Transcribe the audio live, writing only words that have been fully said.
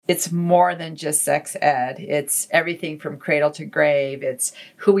it's more than just sex ed. It's everything from cradle to grave. It's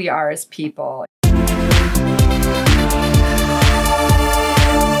who we are as people.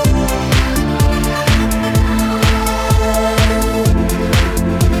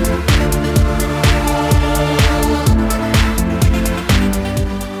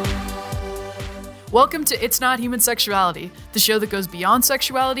 Welcome to It's Not Human Sexuality, the show that goes beyond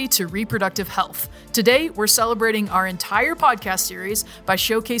sexuality to reproductive health. Today, we're celebrating our entire podcast series by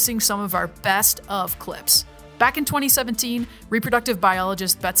showcasing some of our best of clips. Back in 2017, reproductive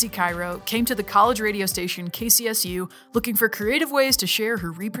biologist Betsy Cairo came to the college radio station KCSU looking for creative ways to share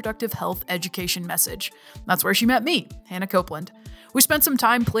her reproductive health education message. That's where she met me, Hannah Copeland. We spent some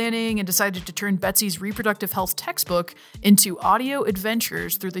time planning and decided to turn Betsy's reproductive health textbook into audio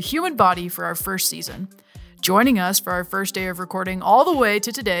adventures through the human body for our first season. Joining us for our first day of recording all the way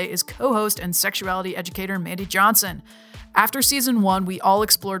to today is co-host and sexuality educator Mandy Johnson. After season 1, we all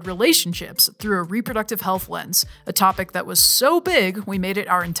explored relationships through a reproductive health lens, a topic that was so big we made it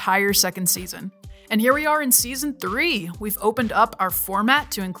our entire second season. And here we are in season 3. We've opened up our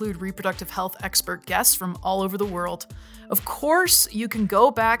format to include reproductive health expert guests from all over the world. Of course, you can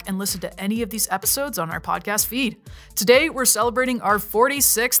go back and listen to any of these episodes on our podcast feed. Today, we're celebrating our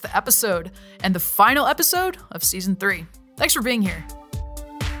 46th episode and the final episode of season 3. Thanks for being here.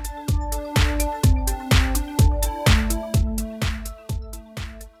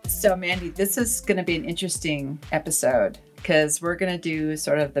 So, Mandy, this is going to be an interesting episode because we're going to do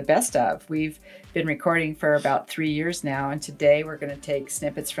sort of the best of. We've been recording for about 3 years now, and today we're going to take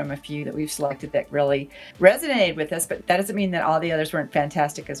snippets from a few that we've selected that really resonated with us, but that doesn't mean that all the others weren't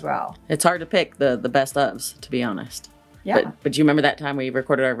fantastic as well. It's hard to pick the best ofs, to be honest. Yeah. But you remember that time we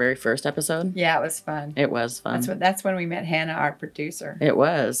recorded our very first episode? Yeah, it was fun. It was fun. That's when we met Hannah, our producer. It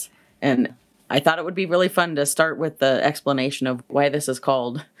was. And I thought it would be really fun to start with the explanation of why this is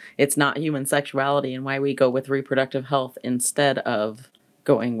called It's Not Human Sexuality and why we go with reproductive health instead of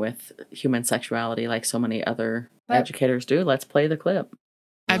going with human sexuality like so many other educators do. Let's play the clip.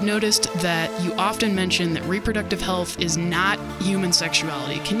 I've noticed that you often mention that reproductive health is not human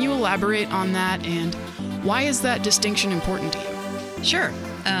sexuality. Can you elaborate on that, and why is that distinction important to you? Sure.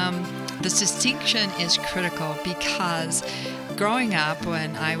 This distinction is critical because growing up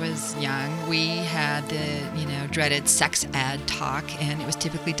when I was young, we had the, dreaded sex ed talk, and it was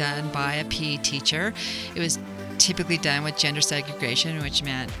typically done by a PE teacher. It was typically done with gender segregation, which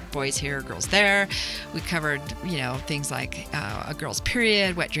meant boys here, girls there. We covered, things like a girl's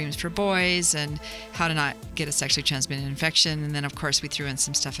period, wet dreams for boys, and how to not get a sexually transmitted infection. And then, of course, we threw in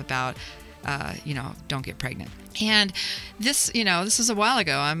some stuff about don't get pregnant. And this was a while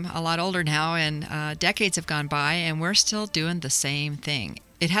ago. I'm a lot older now, and decades have gone by, and we're still doing the same thing.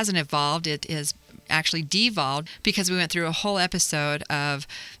 It hasn't evolved. It is actually devolved because we went through a whole episode of,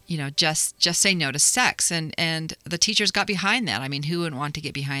 just say no to sex. And the teachers got behind that. I mean, who wouldn't want to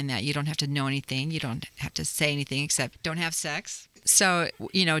get behind that? You don't have to know anything. You don't have to say anything except don't have sex. So,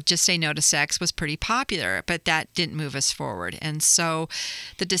 just say no to sex was pretty popular, but that didn't move us forward. And so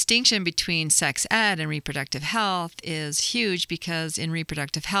the distinction between sex ed and reproductive health is huge because in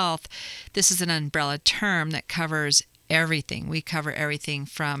reproductive health, this is an umbrella term that covers everything. We cover everything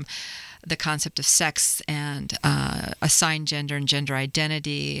from the concept of sex and assigned gender and gender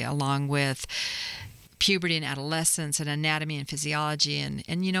identity, along with puberty and adolescence and anatomy and physiology, and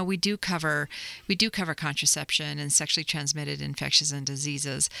we do cover contraception and sexually transmitted infections and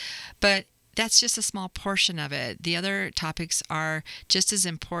diseases, but that's just a small portion of it. The other topics are just as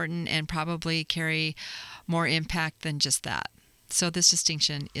important and probably carry more impact than just that. So this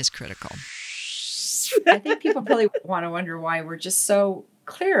distinction is critical. I think people probably want to wonder why we're just so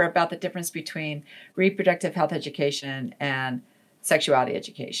clear about the difference between reproductive health education and sexuality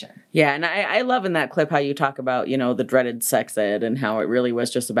education. Yeah, and I love in that clip how you talk about, the dreaded sex ed and how it really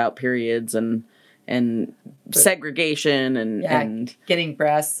was just about periods and segregation and getting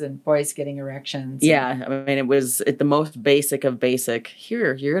breasts and boys getting erections. Yeah, I mean, it was the most basic of basic.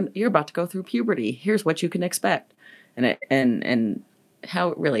 Here, you're about to go through puberty. Here's what you can expect. And how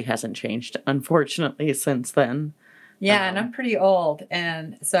it really hasn't changed, unfortunately, since then. Yeah, and I'm pretty old,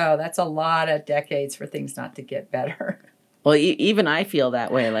 and so that's a lot of decades for things not to get better. Well, even I feel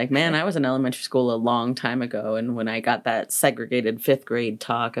that way. Like, man, I was in elementary school a long time ago, and when I got that segregated 5th grade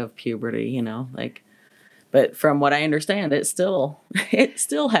talk of puberty, but from what I understand, it still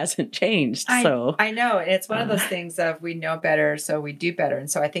hasn't changed. I know, and it's one of those things of we know better, so we do better, and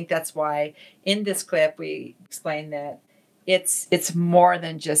so I think that's why in this clip we explain that it's more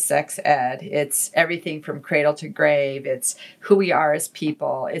than just sex ed. It's everything from cradle to grave. It's who we are as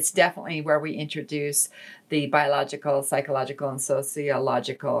people. It's definitely where we introduce the biological, psychological, and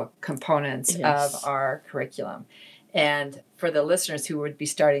sociological components of our curriculum. And for the listeners who would be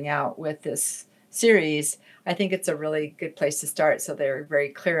starting out with this series, I think it's a really good place to start, so they're very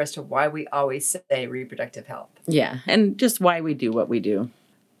clear as to why we always say reproductive health. Yeah, and just why we do what we do.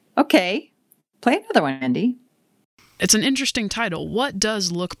 Okay, play another one, Andy. It's an interesting title. What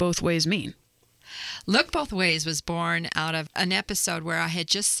does Look Both Ways mean? Look Both Ways was born out of an episode where I had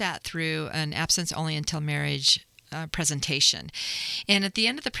just sat through an Abstinence Only Until Marriage presentation. And at the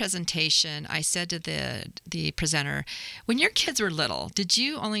end of the presentation, I said to the presenter, when your kids were little, did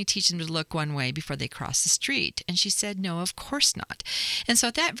you only teach them to look one way before they crossed the street? And she said, no, of course not. And so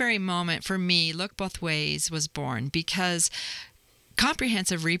at that very moment, for me, Look Both Ways was born because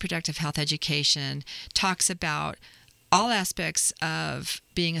comprehensive reproductive health education talks about all aspects of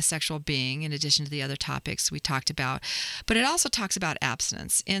being a sexual being, in addition to the other topics we talked about, but it also talks about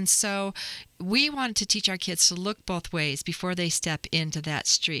abstinence. And so we wanted to teach our kids to look both ways before they step into that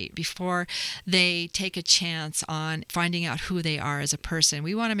street, before they take a chance on finding out who they are as a person.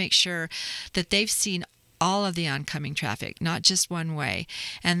 We want to make sure that they've seen all of the oncoming traffic, not just one way.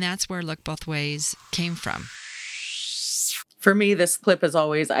 And that's where Look Both Ways came from. For me, this clip is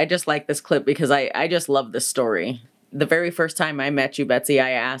always, I just like this clip because I just love this story. The very first time I met you, Betsy,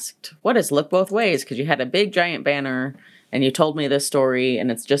 I asked, what is Look Both Ways? Because you had a big giant banner and you told me this story,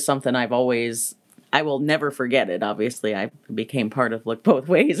 and it's just something I will never forget it. Obviously, I became part of Look Both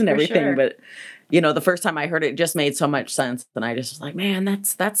Ways and everything, sure. But the first time I heard it just made so much sense. And I just was like, man,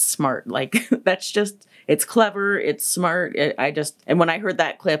 that's smart. Like, it's clever. It's smart. And when I heard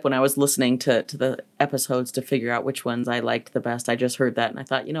that clip, when I was listening to the episodes to figure out which ones I liked the best, I just heard that. And I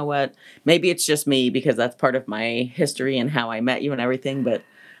thought, you know what, maybe it's just me because that's part of my history and how I met you and everything. But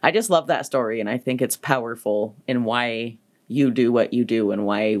I just love that story. And I think it's powerful in why you do what you do and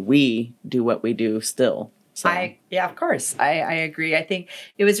why we do what we do still. So. Of course. I agree. I think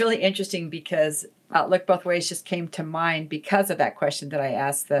it was really interesting because Look Both Ways just came to mind because of that question that I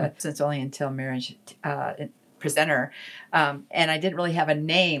asked the Abstinence Only Until Marriage presenter. And I didn't really have a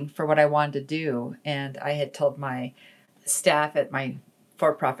name for what I wanted to do. And I had told my staff at my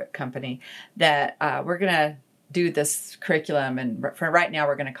for-profit company that we're going to do this curriculum. And for right now,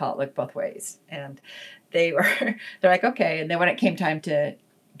 we're going to call it Look Both Ways. And they're like, okay. And then when it came time to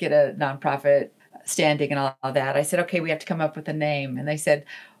get a nonprofit standing and all of that, I said, okay, we have to come up with a name. And they said,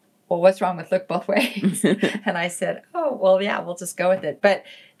 well, what's wrong with Look Both Ways? And I said, oh, well, yeah, we'll just go with it. But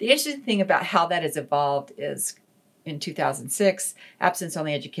the interesting thing about how that has evolved is in 2006, abstinence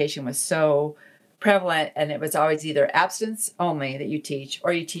only education was so prevalent, and it was always either abstinence only that you teach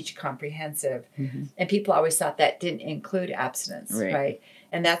or you teach comprehensive. Mm-hmm. And people always thought that didn't include abstinence, right?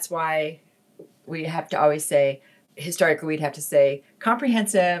 And that's why we have to always say, historically, we'd have to say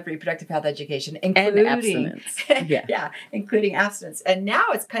comprehensive reproductive health education, including abstinence. Including abstinence. And now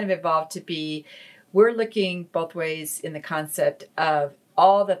it's kind of evolved to be, we're looking both ways in the concept of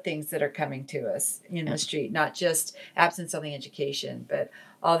all the things that are coming to us in the street, not just abstinence only education, but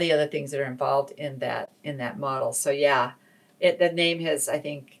all the other things that are involved in that model. So the name has, I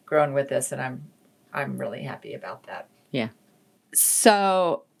think, grown with us, and I'm really happy about that. Yeah.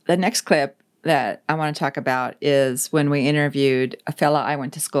 So the next clip that I want to talk about is when we interviewed a fellow I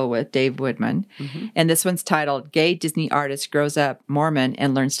went to school with, Dave Woodman. Mm-hmm. And this one's titled, Gay Disney Artist Grows Up Mormon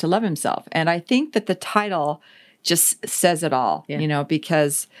and Learns to Love Himself. And I think that the title just says it all,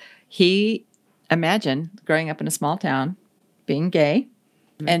 because he imagined growing up in a small town, being gay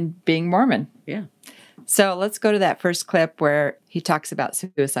and being Mormon. Yeah. So let's go to that first clip where he talks about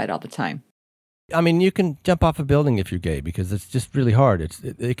suicide all the time. I mean, you can jump off a building if you're gay because it's just really hard.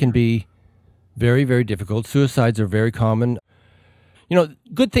 It can be very, very difficult. Suicides are very common.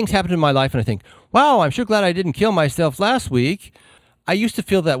 Good things happen in my life, and I think, wow, I'm sure glad I didn't kill myself last week. I used to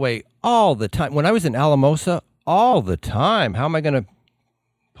feel that way all the time. When I was in Alamosa, all the time. How am I going to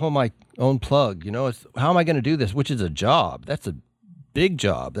pull my own plug? How am I going to do this? Which is a job. That's a big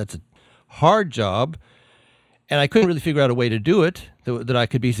job. That's a hard job. And I couldn't really figure out a way to do it that I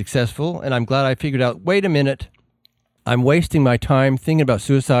could be successful. And I'm glad I figured out, wait a minute, I'm wasting my time thinking about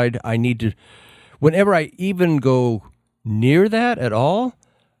suicide. I need to, whenever I even go near that at all,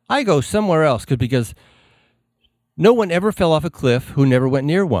 I go somewhere else because no one ever fell off a cliff who never went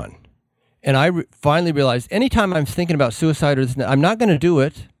near one. And I finally realized anytime I'm thinking about suicide, I'm not going to do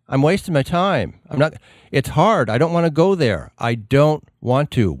it. I'm wasting my time. It's hard. I don't want to go there. I don't want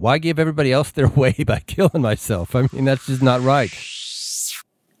to. Why give everybody else their way by killing myself? I mean, that's just not right.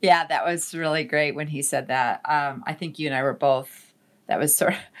 Yeah, that was really great when he said that. I think you and I were both, that was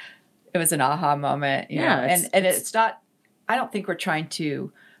sort of, it was an aha moment, you know, and it's not, I don't think we're trying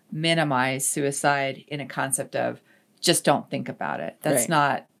to minimize suicide in a concept of just don't think about it. That's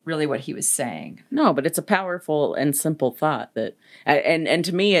not really what he was saying. No, but it's a powerful and simple thought that, and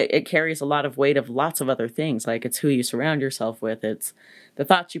to me, it carries a lot of weight of lots of other things. Like it's who you surround yourself with. It's the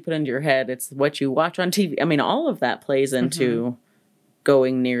thoughts you put into your head. It's what you watch on TV. I mean, all of that plays into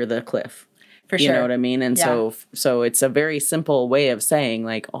going near the cliff. For sure. You know what I mean? And so it's a very simple way of saying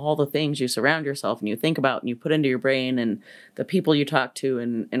like all the things you surround yourself and you think about and you put into your brain and the people you talk to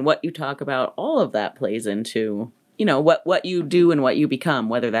and what you talk about, all of that plays into, you know, what you do and what you become,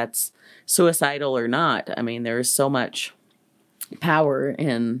 whether that's suicidal or not. I mean, there is so much power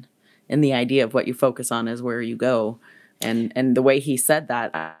in the idea of what you focus on is where you go. And the way he said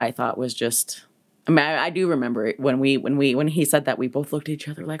that, I thought was just, I mean, I do remember it when he said that, we both looked at each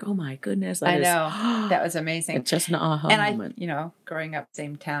other like, oh my goodness. I know. That was amazing. It's just an aha moment. You know, growing up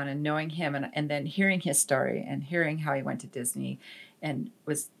same town and knowing him and then hearing his story and hearing how he went to Disney and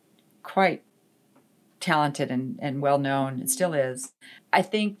was quite talented and well known and still is. I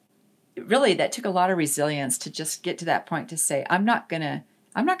think really that took a lot of resilience to just get to that point to say, I'm not gonna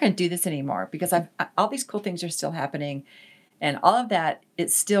do this anymore because all these cool things are still happening. And all of that,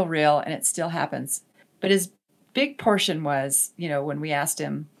 it's still real and it still happens. But his big portion was, you know, when we asked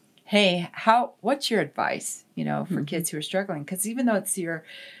him, hey, what's your advice, you know, for kids who are struggling? Because even though it's year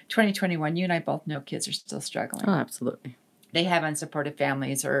 2021, you and I both know kids are still struggling. Oh, absolutely. They have unsupported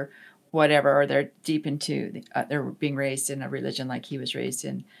families or whatever, or they're deep into, they're being raised in a religion like he was raised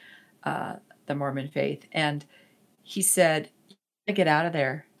in, the Mormon faith. And he said, you gotta get out of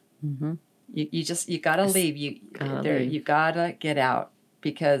there. Mm-hmm. You gotta leave. You gotta get out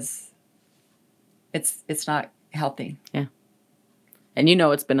because it's not healthy. Yeah. And you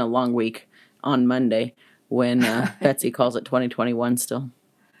know it's been a long week on Monday when Betsy calls it 2021 still.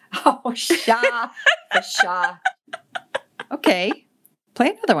 Oh, Shaw. Okay. Play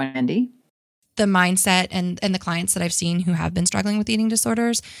another one, Andy. The mindset and the clients that I've seen who have been struggling with eating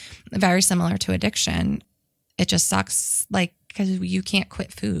disorders, very similar to addiction. It just sucks, like, because you can't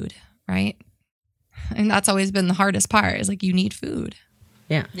quit food, right? And that's always been the hardest part is like, you need food.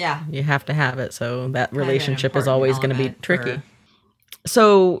 Yeah. Yeah. You have to have it. So that relationship is always going to be tricky.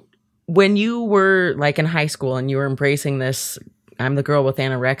 So when you were like in high school and you were embracing this, I'm the girl with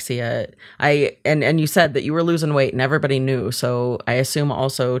anorexia, and you said that you were losing weight and everybody knew. So I assume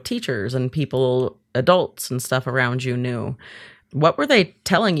also teachers and people, adults and stuff around you knew. What were they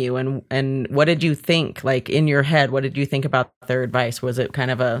telling you and what did you think, like in your head, what did you think about their advice? Was it kind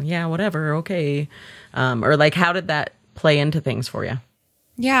of a, yeah, whatever, okay. Or like, how did that play into things for you?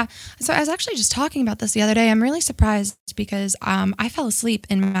 Yeah. So I was actually just talking about this the other day. I'm really surprised because I fell asleep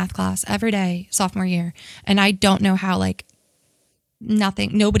in math class every day sophomore year. And I don't know how, like,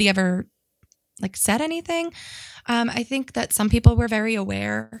 nobody ever like said anything. I think that some people were very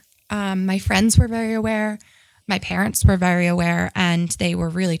aware. My friends were very aware. My parents were very aware, and they were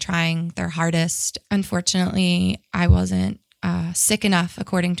really trying their hardest. Unfortunately, I wasn't sick enough,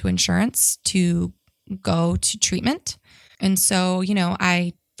 according to insurance, to go to treatment. And so, you know,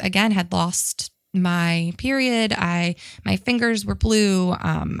 I, again, had lost my period. My fingers were blue.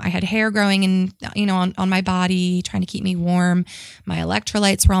 I had hair growing in, you know, on my body, trying to keep me warm. My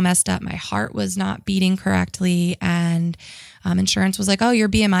electrolytes were all messed up. My heart was not beating correctly. And insurance was like, oh, your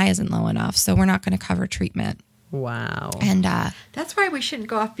BMI isn't low enough, so we're not going to cover treatment. Wow. And that's why we shouldn't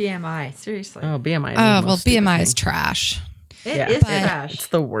go off BMI. Seriously. Oh, BMI. Oh, well, BMI is trash. It is trash. It's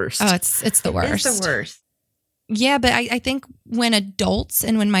the worst. Oh, it's the worst. It's the worst. Yeah, but I think when adults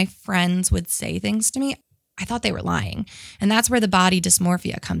and when my friends would say things to me, I thought they were lying. And that's where the body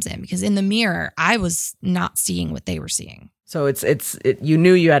dysmorphia comes in, because in the mirror, I was not seeing what they were seeing. So you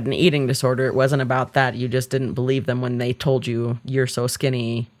knew you had an eating disorder. It wasn't about that. You just didn't believe them when they told you you're so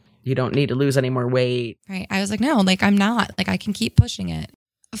skinny, you don't need to lose any more weight. Right. I was like, no, like I'm not. Like I can keep pushing it.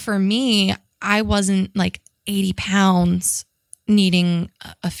 For me, I wasn't like 80 pounds needing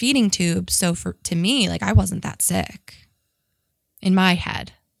a feeding tube. So to me, like I wasn't that sick in my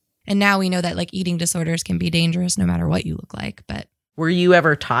head. And now we know that like eating disorders can be dangerous no matter what you look like. But were you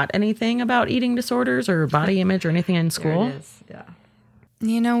ever taught anything about eating disorders or body image or anything in school? There it is. Yeah.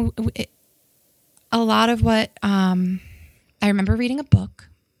 You know, a lot of what I remember reading a book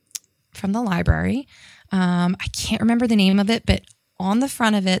from the library. I can't remember the name of it, but on the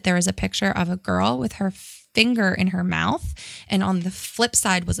front of it, there was a picture of a girl with her finger in her mouth. And on the flip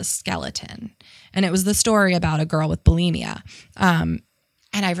side was a skeleton. And it was the story about a girl with bulimia. And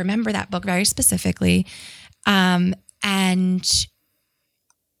I remember that book very specifically. And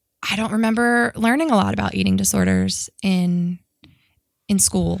I don't remember learning a lot about eating disorders in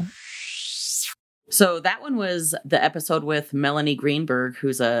school. So that one was the episode with Melanie Greenberg,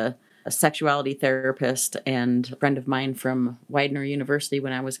 who's a sexuality therapist and a friend of mine from Widener University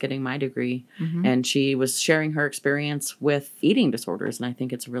when I was getting my degree. Mm-hmm. And she was sharing her experience with eating disorders. And I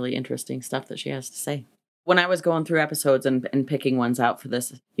think it's really interesting stuff that she has to say. When I was going through episodes and picking ones out for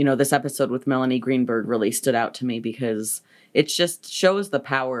this, this episode with Melanie Greenberg really stood out to me because it just shows the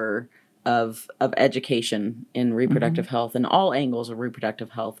power of education in reproductive health and all angles of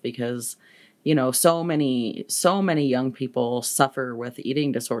reproductive health, because so many young people suffer with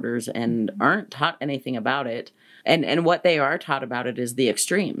eating disorders and aren't taught anything about it. And what they are taught about it is the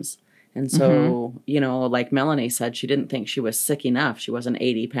extremes. And so, like Melanie said, she didn't think she was sick enough. She wasn't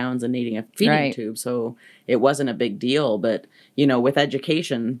 80 pounds and needing a feeding tube. So it wasn't a big deal. But, with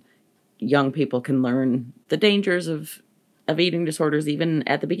education, young people can learn the dangers of eating disorders even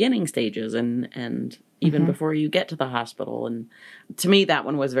at the beginning stages and even before you get to the hospital. And to me, that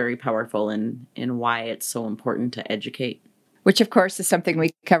one was very powerful in why it's so important to educate. Which, of course, is something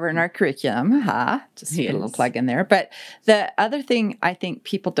we cover in our curriculum. Just put a little plug in there. But the other thing I think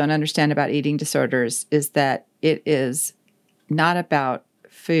people don't understand about eating disorders is that it is not about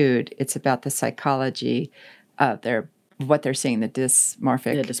food. It's about the psychology of what they're seeing, the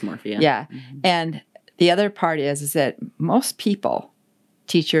dysmorphic. The dysmorphia. Yeah. And the other part is that most people,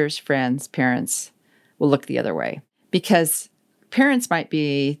 teachers, friends, parents, will look the other way. Because parents might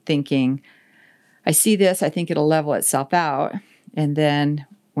be thinking, I see this, I think it'll level itself out. And then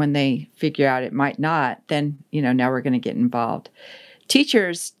when they figure out it might not, then, now we're going to get involved.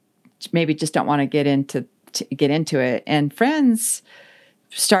 Teachers maybe just don't want to get into it. And friends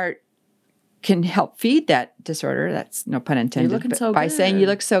can help feed that disorder. That's no pun intended. You're looking so by good. saying you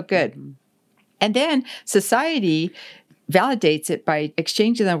look so good. Mm-hmm. And then society validates it by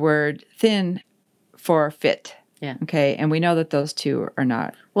exchanging the word thin for fit. Yeah. Okay. And we know that those two are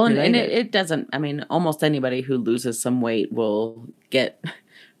not. Well, related. and it doesn't, almost anybody who loses some weight will get,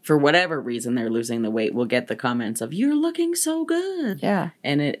 for whatever reason they're losing the weight, will get the comments of, you're looking so good. Yeah.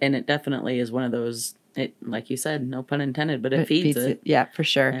 And it definitely is one of those, like you said, no pun intended, but it feeds it. Yeah, for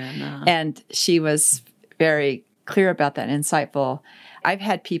sure. And she was very clear about that, insightful. I've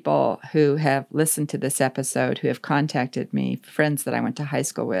had people who have listened to this episode who have contacted me, friends that I went to high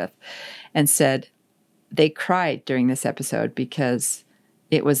school with, and said, they cried during this episode because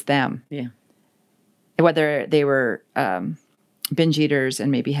it was them. Yeah. Whether they were binge eaters and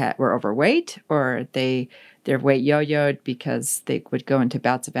maybe were overweight, or their weight yo-yoed because they would go into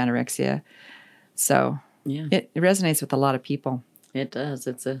bouts of anorexia. So it resonates with a lot of people. It does.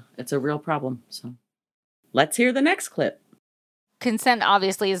 It's a real problem. So let's hear the next clip. Consent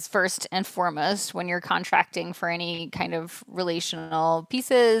obviously is first and foremost when you're contracting for any kind of relational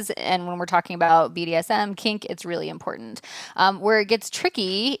pieces. And when we're talking about BDSM, kink, it's really important. Where it gets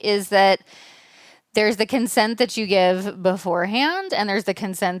tricky is that there's the consent that you give beforehand, and there's the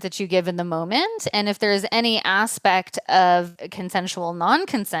consent that you give in the moment. And if there's any aspect of consensual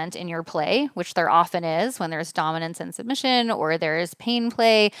non-consent in your play, which there often is when there's dominance and submission or there's pain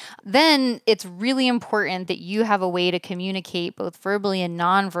play, then it's really important that you have a way to communicate both verbally and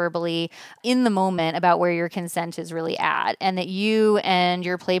non-verbally in the moment about where your consent is really at, and that you and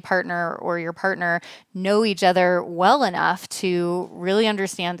your play partner or your partner know each other well enough to really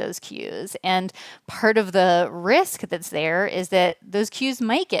understand those cues. And part of the risk that's there is that those cues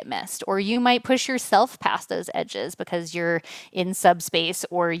might get missed, or you might push yourself past those edges because you're in subspace,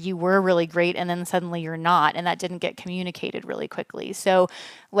 or you were really great and then suddenly you're not, and that didn't get communicated really quickly. So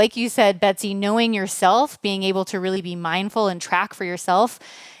like you said, Betsy, knowing yourself, being able to really be mindful and track for yourself,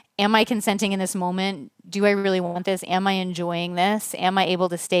 am I consenting in this moment? Do I really want this? Am I enjoying this? Am I able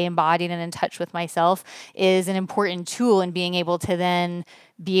to stay embodied and in touch with myself, is an important tool in being able to then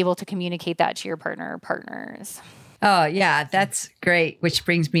be able to communicate that to your partner or partners. Oh, yeah, that's great. Which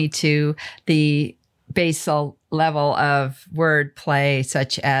brings me to the basal level of word play,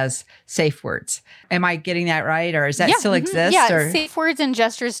 such as safe words. Am I getting that right? Or does that still exist? Yeah, safe words and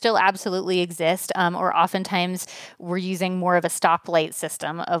gestures still absolutely exist. Or oftentimes we're using more of a stoplight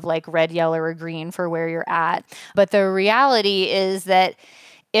system of like red, yellow, or green for where you're at. But the reality is that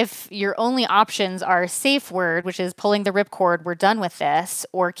if your only options are safe word, which is pulling the ripcord, we're done with this,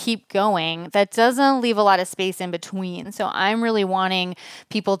 or keep going, that doesn't leave a lot of space in between. So I'm really wanting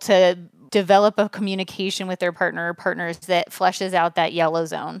people to develop a communication with their partner or partners that fleshes out that yellow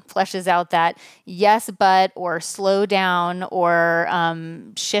zone, fleshes out that yes, but, or slow down, or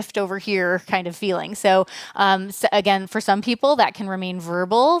shift over here kind of feeling. So again, for some people that can remain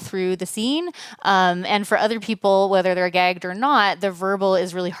verbal through the scene. And for other people, whether they're gagged or not, the verbal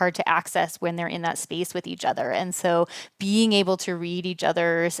is really hard to access when they're in that space with each other. And so being able to read each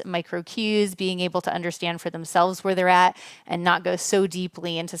other's micro cues, being able to understand for themselves where they're at and not go so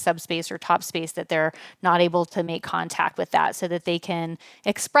deeply into subspace or top space that they're not able to make contact with that, so that they can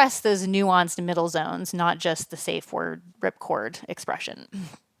express those nuanced middle zones, not just the safe word ripcord expression.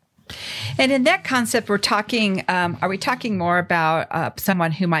 And in that concept, we're talking, are we talking more about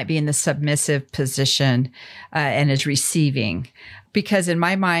someone who might be in the submissive position and is receiving? Because in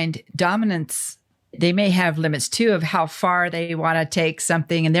my mind, dominance, they may have limits too of how far they want to take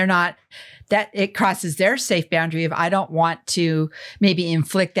something, and they're not, that it crosses their safe boundary of, I don't want to maybe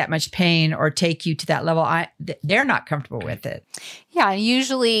inflict that much pain or take you to that level. They're not comfortable with it. Yeah, and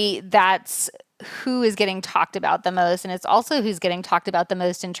usually that's who is getting talked about the most. And it's also who's getting talked about the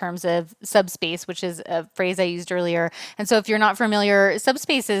most in terms of subspace, which is a phrase I used earlier. And so if you're not familiar,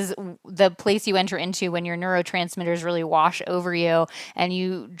 subspace is the place you enter into when your neurotransmitters really wash over you and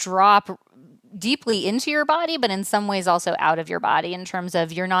you drop deeply into your body, but in some ways also out of your body in terms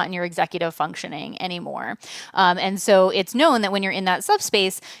of you're not in your executive functioning anymore. And so it's known that when you're in that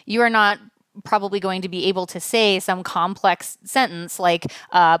subspace, you are not probably going to be able to say some complex sentence like,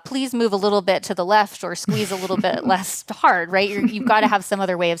 please move a little bit to the left or squeeze a little bit less hard, right? You've got to have some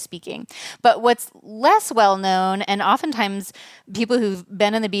other way of speaking. But what's less well known, and oftentimes people who've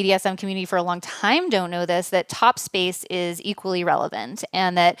been in the BDSM community for a long time don't know this, that top space is equally relevant,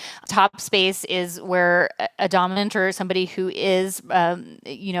 and that top space is where a dominant or somebody who is,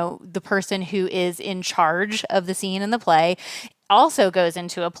 the person who is in charge of the scene and the play also goes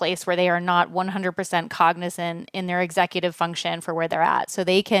into a place where they are not 100% cognizant in their executive function for where they're at. So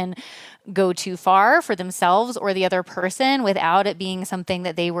they can go too far for themselves or the other person without it being something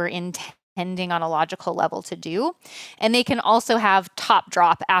that they were intending on a logical level to do. And they can also have top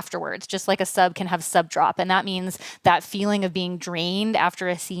drop afterwards, just like a sub can have sub drop. And that means that feeling of being drained after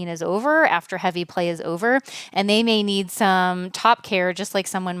a scene is over, after heavy play is over. And they may need some top care, just like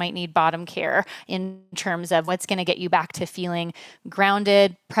someone might need bottom care in terms of what's going to get you back to feeling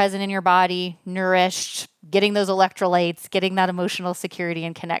grounded, present in your body, nourished, getting those electrolytes, getting that emotional security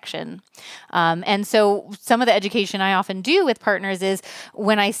and connection. And so some of the education I often do with partners is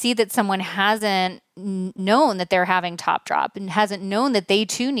when I see that someone hasn't known that they're having top drop and hasn't known that they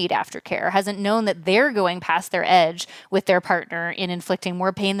too need aftercare, hasn't known that they're going past their edge with their partner in inflicting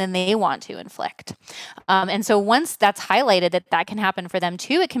more pain than they want to inflict. And so once that's highlighted that can happen for them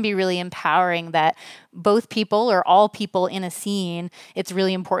too, it can be really empowering that both people or all people in a scene, it's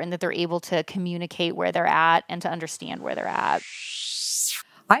really important that they're able to communicate where they're at and to understand where they're at.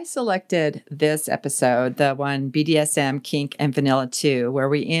 I selected this episode, the one BDSM, Kink, and Vanilla 2, where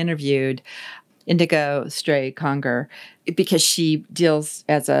we interviewed Indigo Stray Conger, because she deals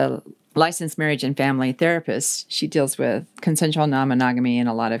as a licensed marriage and family therapist. She deals with consensual non-monogamy and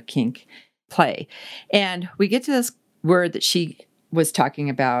a lot of kink play. And we get to this word that she was talking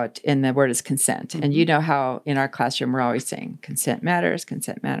about, and the word is consent. Mm-hmm. And you know how in our classroom we're always saying consent matters,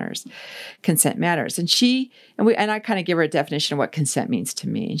 consent matters, consent matters. And I kind of give her a definition of what consent means to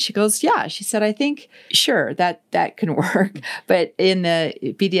me. And she goes, yeah, she said, I think, sure, that can work. But in the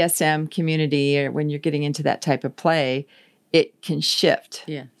BDSM community, or when you're getting into that type of play, it can shift.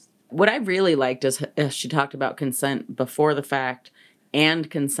 Yes. What I really liked is she talked about consent before the fact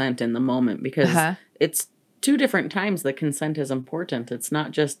and consent in the moment, because it's two different times that consent is important. It's not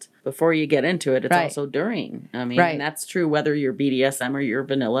just before you get into it, it's also during. I mean, and that's true whether you're BDSM or you're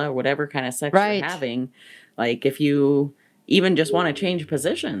vanilla or whatever kind of sex you're having. Like if you even just want to change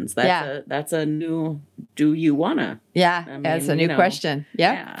positions, that's a new, do you want to? Yeah, I mean, that's a new question.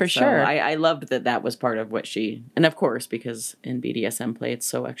 Yeah, for sure. I loved that was part of what and of course, because in BDSM play, it's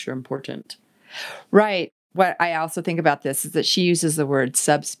so extra important. Right. What I also think about this is that she uses the word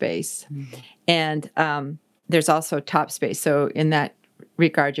subspace. Mm-hmm. And there's also top space. So in that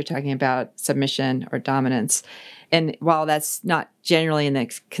regard, you're talking about submission or dominance. And while that's not generally in the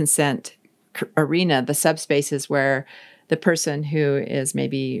consent arena, the subspace is where the person who is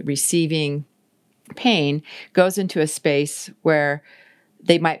maybe receiving pain goes into a space where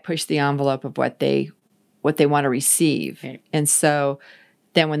they might push the envelope of what they want to receive. Okay. And so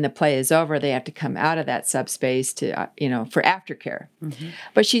then when the play is over, they have to come out of that subspace to, for aftercare. Mm-hmm.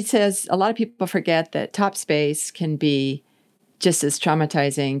 But she says a lot of people forget that top space can be just as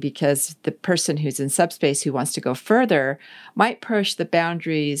traumatizing, because the person who's in subspace who wants to go further might push the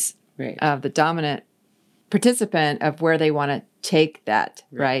boundaries of the dominant participant of where they want to take that,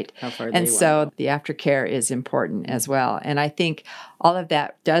 right? How far And they so wanna go. the aftercare is important as well. And I think all of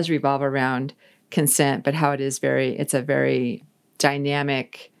that does revolve around consent, but how it's a very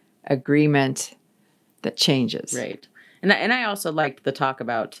dynamic agreement that changes. Right. And I also liked the talk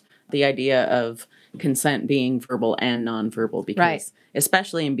about the idea of consent being verbal and nonverbal, because Right.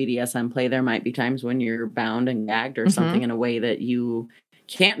 especially in BDSM play, there might be times when you're bound and gagged or something in a way that you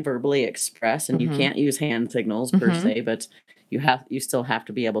can't verbally express, and you can't use hand signals per se, but you still have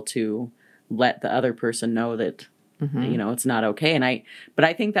to be able to let the other person know that it's not okay. But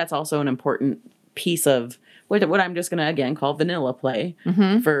I think that's also an important piece of what I'm just going to again call vanilla play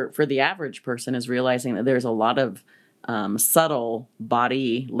for the average person, is realizing that there's a lot of subtle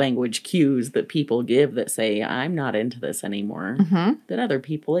body language cues that people give that say, I'm not into this anymore, that other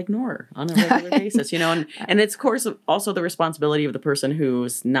people ignore on a regular basis, and it's, of course, also the responsibility of the person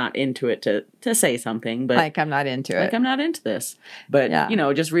who's not into it to say something, but Like, I'm not into it. like, I'm not into this. But,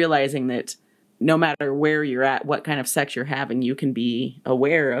 just realizing that no matter where you're at, what kind of sex you're having, you can be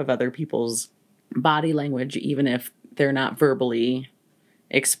aware of other people's body language, even if they're not verbally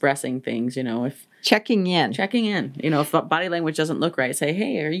expressing things, if Checking in. if body language doesn't look right, say,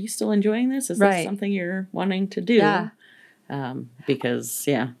 hey, are you still enjoying this? Is Right. this something you're wanting to do? Yeah. Because,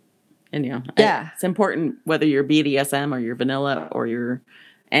 and it's important whether you're BDSM or you're vanilla or you're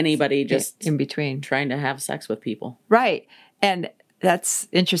anybody just in between. trying to have sex with people. Right. And that's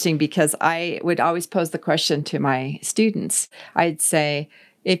interesting because I would always pose the question to my students. I'd say,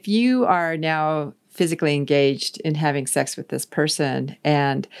 if you are now physically engaged in having sex with this person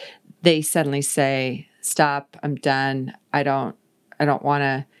and they suddenly say, stop, I'm done, I don't want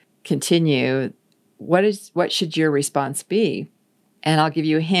to continue, what should your response be? And I'll give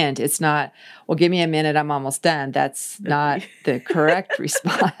you a hint. It's not, well, give me a minute, I'm almost done. That's not the correct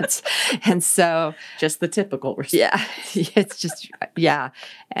response. And so, just the typical response. yeah, it's just,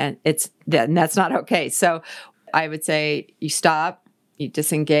 and that's not okay. So I would say you stop, you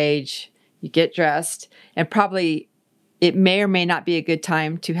disengage, you get dressed, and probably it may or may not be a good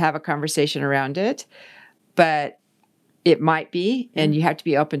time to have a conversation around it, but it might be, and you have to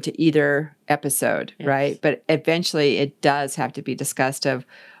be open to either episode, right? But eventually it does have to be discussed of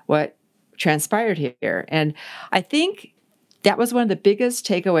what transpired here. And I think that was one of the biggest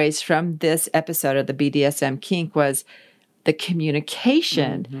takeaways from this episode of the BDSM Kink was the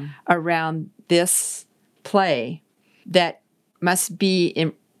communication around this play that must be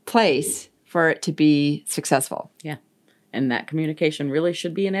in place for it to be successful. Yeah. And that communication really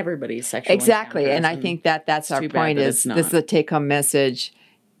should be in everybody's sexual Exactly. encounters, And I think that's our too bad point that is it's not. this is a take-home message.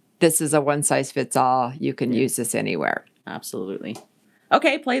 This is a one-size-fits-all. You can use this anywhere. Absolutely.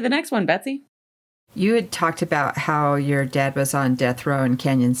 Okay, play the next one, Betsy. You had talked about how your dad was on death row in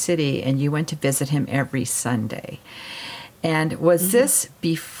Canyon City and you went to visit him every Sunday. And was this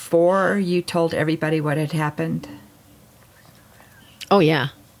before you told everybody what had happened? Oh, yeah.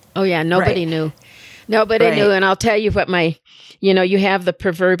 Nobody Right. knew. Nobody Right. knew. And I'll tell you what you have the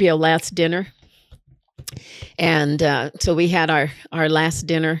proverbial last dinner. And so we had our last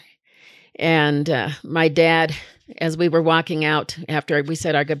dinner. And my dad, as we were walking out after we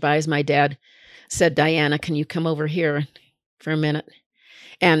said our goodbyes, my dad said, Diana, can you come over here for a minute?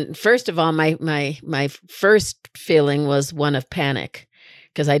 And first of all, my first feeling was one of panic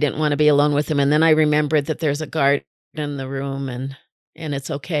because I didn't want to be alone with him. And then I remembered that there's a guard in the room and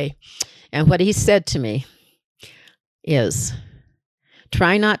it's okay. And what he said to me is,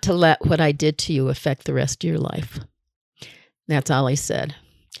 try not to let what I did to you affect the rest of your life. That's all he said.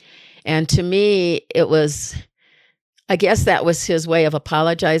 And to me, it was, I guess that was his way of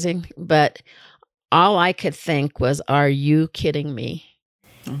apologizing, but all I could think was, are you kidding me?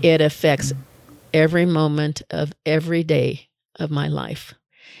 It affects every moment of every day of my life.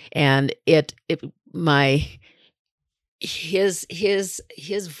 And his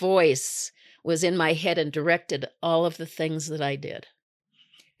voice was in my head and directed all of the things that I did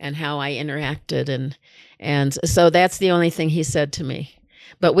and how I interacted. And so that's the only thing he said to me.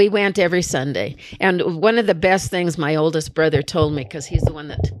 But we went every Sunday. And one of the best things my oldest brother told me, because he's the one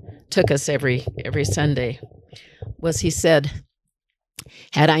that took us every Sunday, was he said,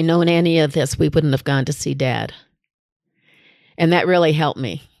 had I known any of this, we wouldn't have gone to see Dad. And that really helped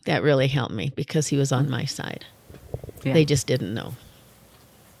me. That really helped me because he was on my side. Yeah. They just didn't know.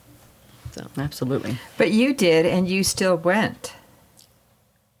 So Absolutely. But you did, and you still went.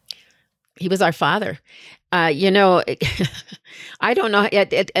 he was our father. I don't know,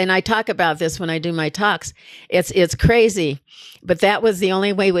 and I talk about this when I do my talks. It's crazy, but that was the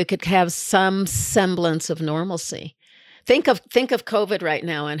only way we could have some semblance of normalcy. think of COVID right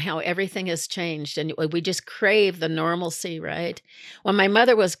now and how everything has changed, and we just crave the normalcy, right? When my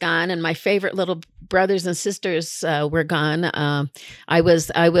mother was gone and my favorite little brothers and sisters were gone, I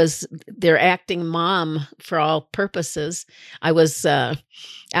was their acting mom for all purposes. I was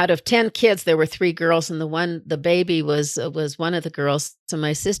out of 10 kids, there were 3 girls, and the baby was one of the girls. So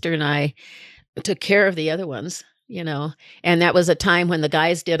my sister and I took care of the other ones. And that was a time when the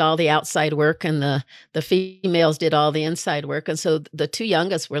guys did all the outside work and the females did all the inside work. And so the 2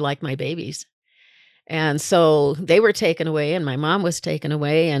 youngest were like my babies. And so they were taken away and my mom was taken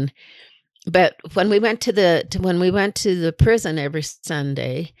away. But when we went to the prison every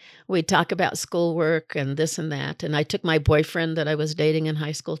Sunday, we'd talk about schoolwork and this and that. And I took my boyfriend that I was dating in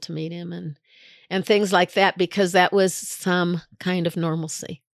high school to meet him and things like that, because that was some kind of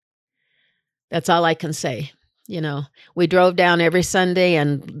normalcy. That's all I can say. We drove down every Sunday,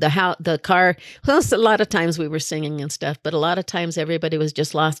 and the car, well, a lot of times we were singing and stuff, but a lot of times everybody was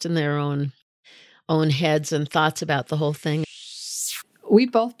just lost in their own heads and thoughts about the whole thing. We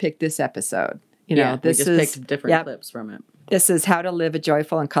both picked this episode. We just picked different clips from it. This is How to Live a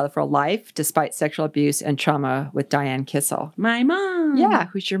Joyful and Colorful Life Despite Sexual Abuse and Trauma with Diane Kissel. My mom. Yeah,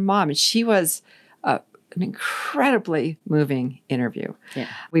 who's your mom. And she was an incredibly moving interview. Yeah.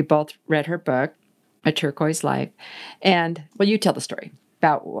 We both read her book, A Turquoise Life. And, well, you tell the story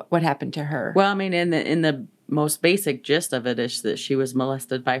about what happened to her. Well, I mean, in the most basic gist of it is that she was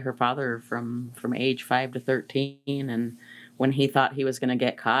molested by her father from age 5 to 13. And when he thought he was going to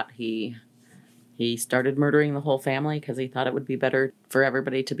get caught, he started murdering the whole family because he thought it would be better for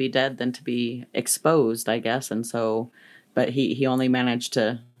everybody to be dead than to be exposed, I guess. And so, but he only managed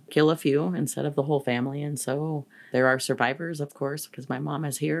to kill a few instead of the whole family. And so there are survivors, of course, because my mom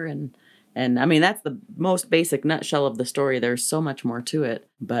is here. And I mean, that's the most basic nutshell of the story. There's so much more to it,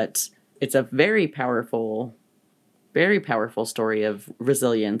 but it's a very powerful story of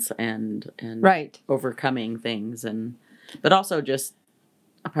resilience and right. overcoming things, but also just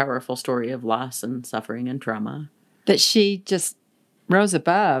a powerful story of loss and suffering and trauma. That she just rose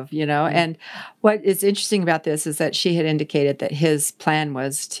above, Mm-hmm. And what is interesting about this is that she had indicated that his plan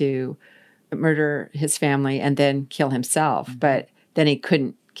was to murder his family and then kill himself, mm-hmm. but then he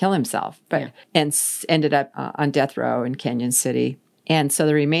couldn't kill himself, and ended up on death row in Canyon City. And so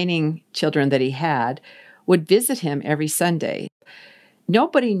the remaining children that he had would visit him every Sunday.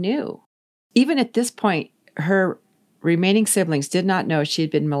 Nobody knew. Even at this point, her remaining siblings did not know she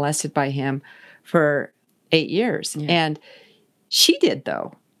had been molested by him for 8 years. Yeah. And she did,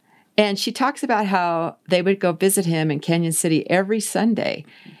 though. And she talks about how they would go visit him in Canyon City every Sunday.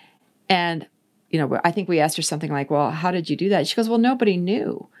 And I think we asked her something like, well, how did you do that? She goes, well, nobody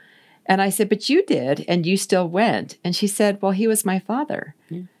knew. And I said, but you did, and you still went. And she said, well, he was my father.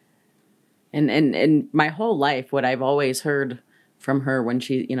 Yeah. And my whole life, what I've always heard from her when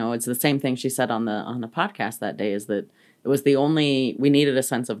she, it's the same thing she said on the podcast that day, is that it was we needed a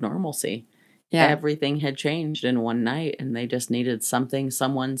sense of normalcy. Yeah. Everything had changed in one night, and they just needed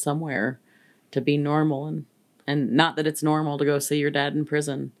someone, somewhere to be normal. And not that it's normal to go see your dad in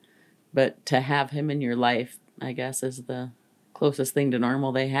prison, but to have him in your life, I guess, is the closest thing to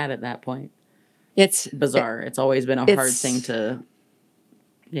normal they had at that point. It's bizarre. It's always been a hard thing to,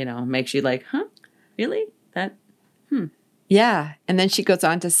 makes you like, huh? Really? That? Yeah. And then she goes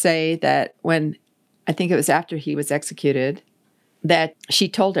on to say that when, I think it was after he was executed, that she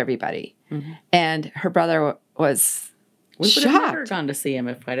told everybody. Mm-hmm. And her brother was we would shocked. Have never gone to see him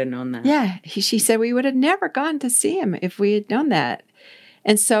if I'd have known that. Yeah. She said, we would have never gone to see him if we had known that.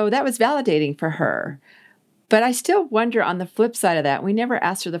 And so that was validating for her. But I still wonder on the flip side of that, we never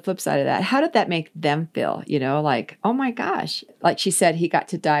asked her the flip side of that. How did that make them feel? Like, oh my gosh. Like she said, he got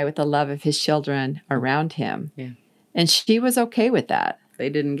to die with the love of his children around him. Yeah. And she was okay with that. They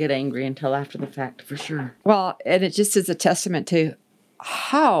didn't get angry until after the fact, for sure. Well, and it just is a testament to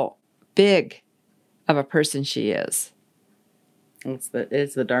how big of a person she is. It's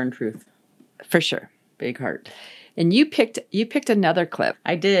the darn truth. For sure. Big heart. And you picked another clip.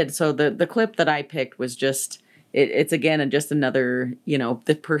 I did. So the clip that I picked was just, it's again, just another,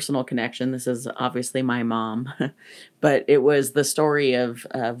 the personal connection. This is obviously my mom, but it was the story of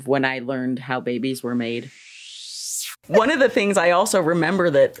when I learned how babies were made. One of the things I also remember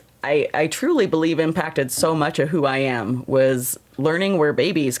that I truly believe impacted so much of who I am was learning where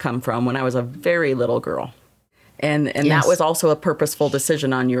babies come from when I was a very little girl. And yes. That was also a purposeful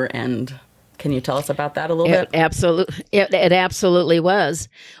decision on your end. Can you tell us about that a little bit? Absolutely. It absolutely was.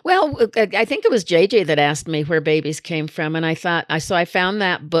 Well, I think it was JJ that asked me where babies came from. And I found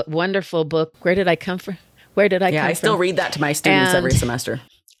that wonderful book. Where did I come from? Yeah, I still read that to my students every semester.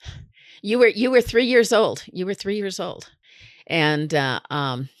 You were 3 years old. You were 3 years old. And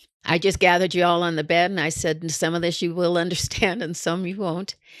I just gathered you all on the bed, and I said, some of this you will understand and some you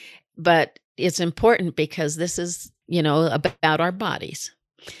won't. But it's important because this is, about our bodies.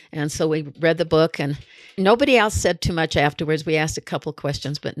 And so we read the book, and nobody else said too much afterwards. We asked a couple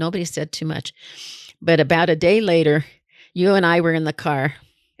questions, but nobody said too much. But about a day later, you and I were in the car,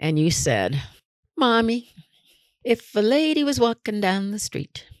 and you said, Mommy, if a lady was walking down the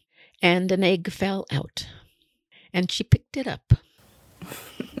street and an egg fell out and she picked it up,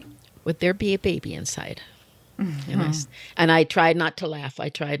 would there be a baby inside? Mm-hmm. And I tried not to laugh.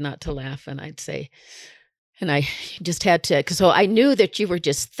 And I'd say, and I just had to, so I knew that you were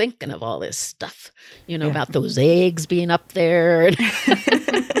just thinking of all this stuff, about those eggs being up there.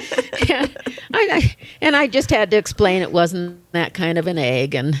 And I just had to explain it wasn't that kind of an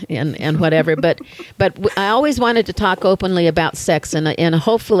egg and whatever. But I always wanted to talk openly about sex, and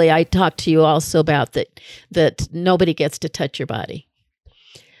hopefully I talked to you also about that nobody gets to touch your body.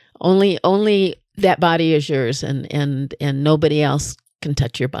 Only that body is yours, and nobody else can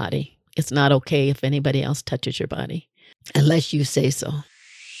touch your body. It's not okay if anybody else touches your body, unless you say so.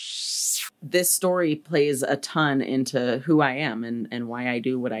 This story plays a ton into who I am and why I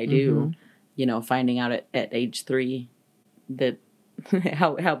do what I do. Mm-hmm. Finding out at age 3 that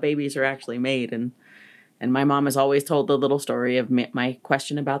how babies are actually made. And my mom has always told the little story of my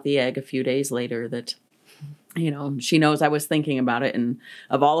question about the egg a few days later that, she knows I was thinking about it. And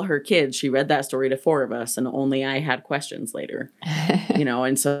of all her kids, she read that story to 4 of us, and only I had questions later,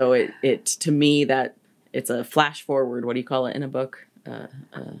 and so it to me that it's a flash forward. What do you call it in a book? A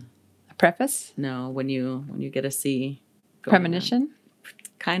preface? No, when you get a C. Premonition?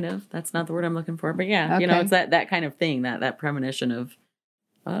 Kind of. That's not the word I'm looking for, but yeah, okay. It's that kind of thing, that premonition of,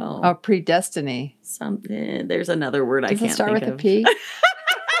 predestiny. There's another word I can't think of. Does it start with a P?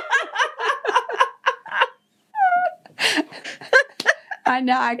 I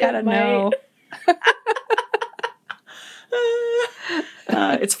know. I gotta know.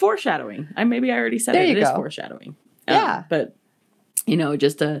 It's foreshadowing. Maybe I already said there it. It is foreshadowing. Yeah, but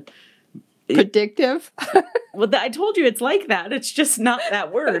just a predictive. Well, I told you it's like that. It's just not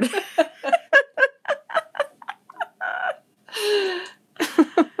that word.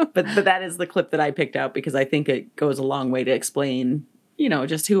 But that is the clip that I picked out because I think it goes a long way to explain,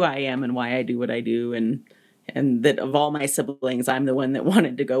 just who I am and why I do what I do, and that of all my siblings, I'm the one that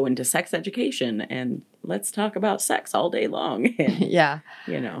wanted to go into sex education and let's talk about sex all day long. And, yeah.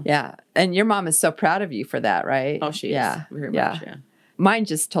 Yeah. And your mom is so proud of you for that, right? Oh, she is. Very much, yeah. Mine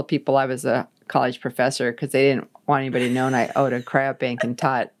just told people I was a college professor because they didn't want anybody knowing I owned a cryobank and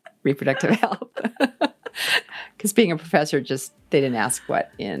taught reproductive health. Because being a professor, they didn't ask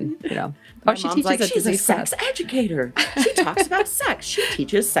what in, Oh, she teaches she's a sex educator. She talks about sex. She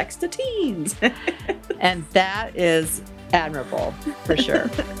teaches sex to teens. And that is admirable, for sure.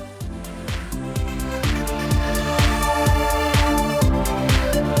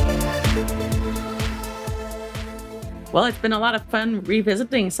 Well, it's been a lot of fun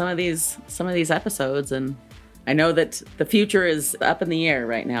revisiting some of these episodes, and I know that the future is up in the air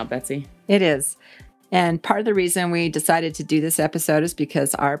right now, Betsy. It is. And part of the reason we decided to do this episode is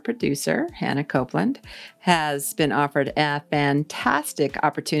because our producer, Hannah Copeland, has been offered a fantastic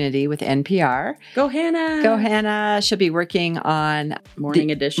opportunity with NPR. Go, Hannah! Go, Hannah! She'll be working on Morning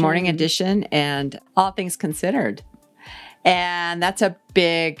Edition and All Things Considered. And that's a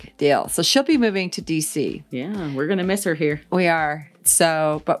big deal. So she'll be moving to DC. Yeah, we're going to miss her here. We are.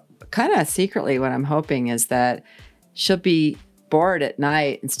 So, but kind of secretly what I'm hoping is that she'll be bored at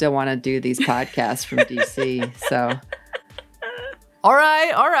night and still want to do these podcasts from DC. So, all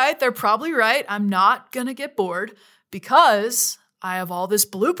right. They're probably right. I'm not going to get bored because I have all this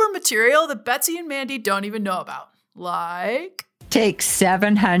blooper material that Betsy and Mandy don't even know about. Like take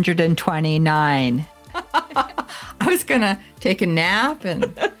 729. I was going to take a nap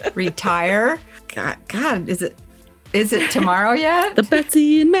and retire. God, is it tomorrow yet? The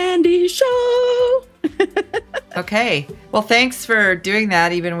Betsy and Mandy Show. Okay. Well, thanks for doing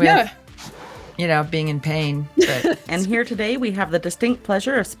that, even with, being in pain. But. And here today, we have the distinct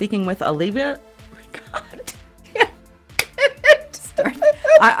pleasure of speaking with Olivia.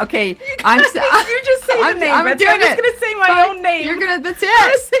 Okay. You're just saying the name. I'm just going to say my own name. That's it.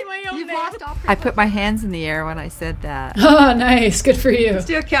 I'm just say my own name. I put my hands in the air when I said that. Oh, nice. Good for you. Let's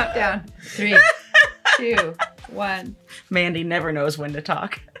do a countdown. 3, 2, 1. Mandy never knows when to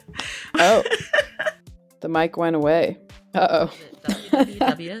talk. Oh. The mic went away. Uh-oh.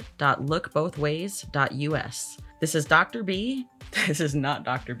 www.lookbothways.us. This is Dr. B. This is not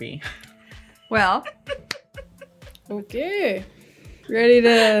Dr. B. Well. Okay. Ready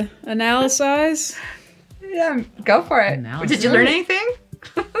to analyze? Yeah, go for it. Did you learn anything?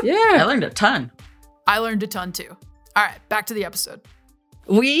 Yeah, I learned a ton. I learned a ton too. All right, back to the episode.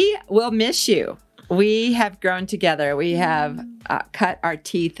 We will miss you. We have grown together. We have cut our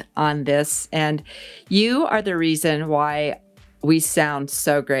teeth on this. And you are the reason why we sound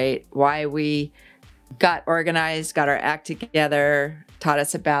so great, why we got organized, got our act together, taught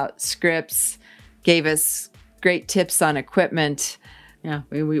us about scripts, gave us great tips on equipment. Yeah,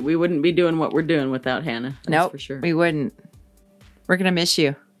 we wouldn't be doing what we're doing without Hannah. That's for sure. We wouldn't. We're going to miss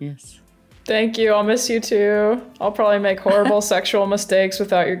you. Yes. Thank you. I'll miss you too. I'll probably make horrible sexual mistakes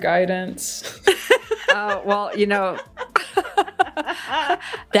without your guidance. Oh, well,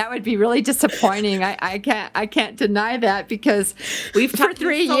 that would be really disappointing. I can't deny that because we've for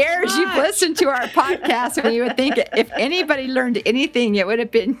 3 years you've listened to our podcast, and you would think if anybody learned anything, it would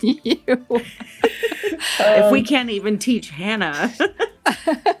have been you. If we can't even teach Hannah.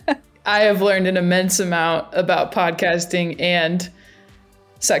 I have learned an immense amount about podcasting and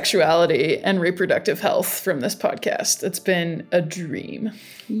sexuality and reproductive health from this podcast. It's been a dream.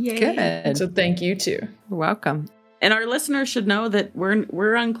 Yay. Good. So thank you too. You're welcome. And our listeners should know that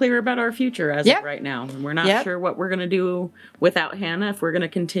we're unclear about our future as of right now. And we're not sure what we're going to do without Hannah, if we're going to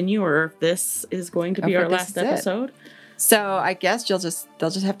continue or if this is going to be our last episode. So I guess they'll just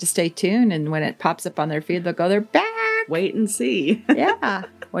have to stay tuned, and when it pops up on their feed, they'll go, they're back. Wait and see. Yeah,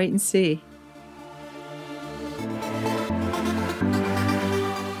 wait and see.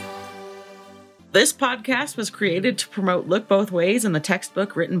 This podcast was created to promote Look Both Ways and the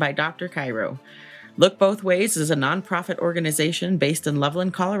textbook written by Dr. Cairo. Look Both Ways is a nonprofit organization based in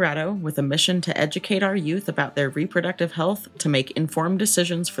Loveland, Colorado, with a mission to educate our youth about their reproductive health to make informed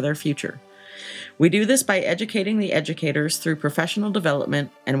decisions for their future. We do this by educating the educators through professional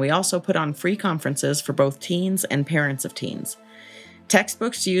development, and we also put on free conferences for both teens and parents of teens.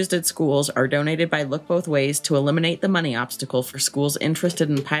 Textbooks used at schools are donated by Look Both Ways to eliminate the money obstacle for schools interested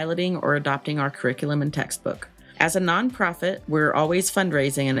in piloting or adopting our curriculum and textbook. As a nonprofit, we're always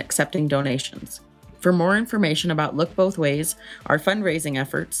fundraising and accepting donations. For more information about Look Both Ways, our fundraising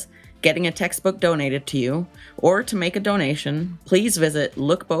efforts, getting a textbook donated to you, or to make a donation, please visit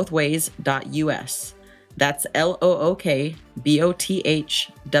lookbothways.us. That's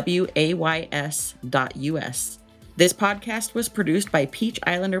LOOKBOTHWAYS.US. This podcast was produced by Peach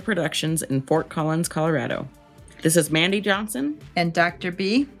Islander Productions in Fort Collins, Colorado. This is Mandy Johnson and Dr.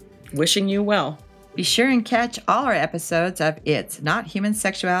 B, wishing you well. Be sure and catch all our episodes of It's Not Human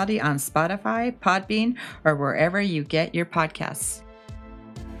Sexuality on Spotify, Podbean, or wherever you get your podcasts.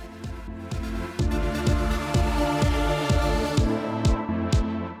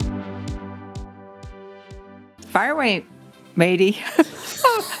 Fire away, matey.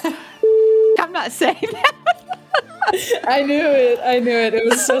 I'm not saying that. I knew it. It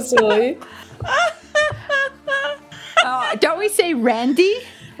was so silly. Don't we say Randy?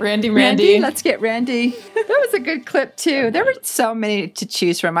 Randy. Let's get Randy. That was a good clip too. There were so many to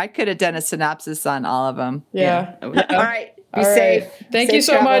choose from. I could have done a synopsis on all of them. Yeah. All right. Be safe. Thank you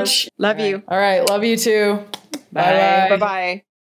so much. Love you. All right. Love you too. Bye. Bye-bye.